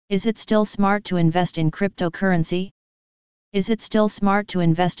Is it still smart to invest in cryptocurrency? Is it still smart to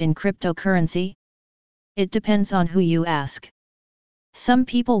invest in cryptocurrency? It depends on who you ask. Some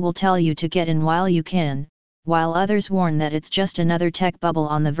people will tell you to get in while you can, while others warn that it's just another tech bubble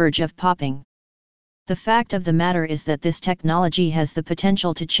on the verge of popping. The fact of the matter is that this technology has the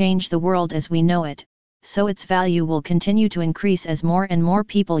potential to change the world as we know it, so its value will continue to increase as more and more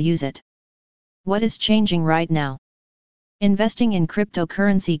people use it. What is changing right now? Investing in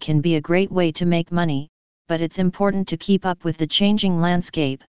cryptocurrency can be a great way to make money, but it's important to keep up with the changing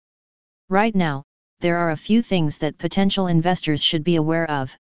landscape. Right now, there are a few things that potential investors should be aware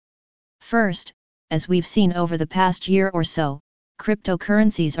of. First, as we've seen over the past year or so,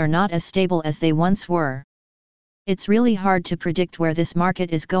 cryptocurrencies are not as stable as they once were. It's really hard to predict where this market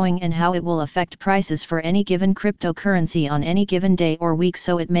is going and how it will affect prices for any given cryptocurrency on any given day or week,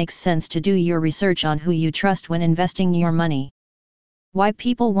 so it makes sense to do your research on who you trust when investing your money. Why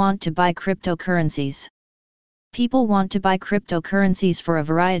people want to buy cryptocurrencies? People want to buy cryptocurrencies for a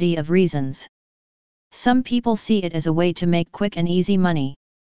variety of reasons. Some people see it as a way to make quick and easy money.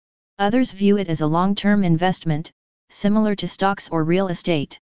 Others view it as a long-term investment, similar to stocks or real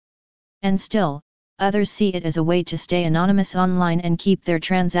estate. And still, others see it as a way to stay anonymous online and keep their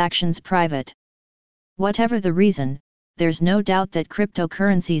transactions private. Whatever the reason, there's no doubt that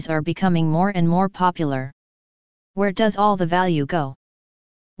cryptocurrencies are becoming more and more popular. Where does all the value go?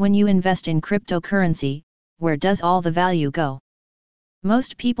 When you invest in cryptocurrency, where does all the value go?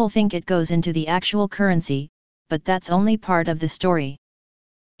 Most people think it goes into the actual currency, but that's only part of the story.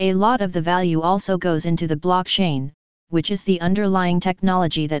 A lot of the value also goes into the blockchain, which is the underlying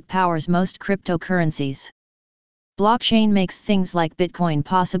technology that powers most cryptocurrencies. Blockchain makes things like Bitcoin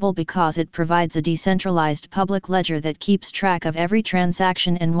possible because it provides a decentralized public ledger that keeps track of every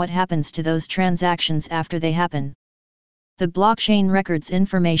transaction and what happens to those transactions after they happen. The blockchain records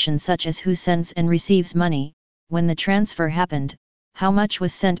information such as who sends and receives money, when the transfer happened, how much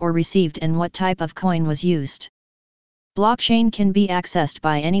was sent or received, and what type of coin was used. Blockchain can be accessed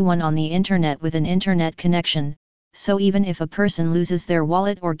by anyone on the internet with an internet connection, so even if a person loses their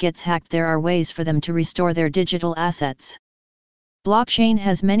wallet or gets hacked, there are ways for them to restore their digital assets. Blockchain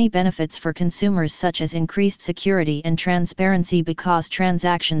has many benefits for consumers, such as increased security and transparency because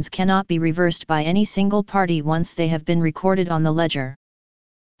transactions cannot be reversed by any single party once they have been recorded on the ledger.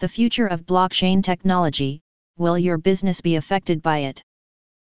 The future of blockchain technology: will your business be affected by it?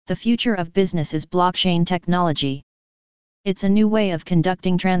 The future of business is blockchain technology. It's a new way of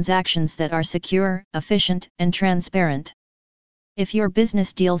conducting transactions that are secure, efficient, and transparent. If your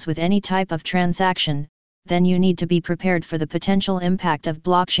business deals with any type of transaction, then you need to be prepared for the potential impact of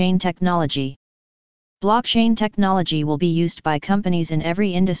blockchain technology. Blockchain technology will be used by companies in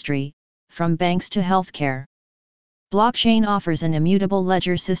every industry, from banks to healthcare. Blockchain offers an immutable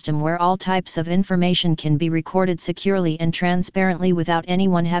ledger system where all types of information can be recorded securely and transparently without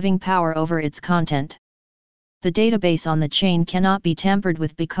anyone having power over its content. The database on the chain cannot be tampered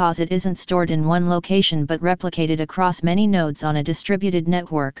with because it isn't stored in one location but replicated across many nodes on a distributed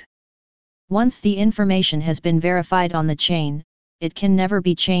network. Once the information has been verified on the chain, it can never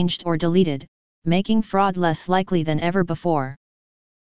be changed or deleted, making fraud less likely than ever before.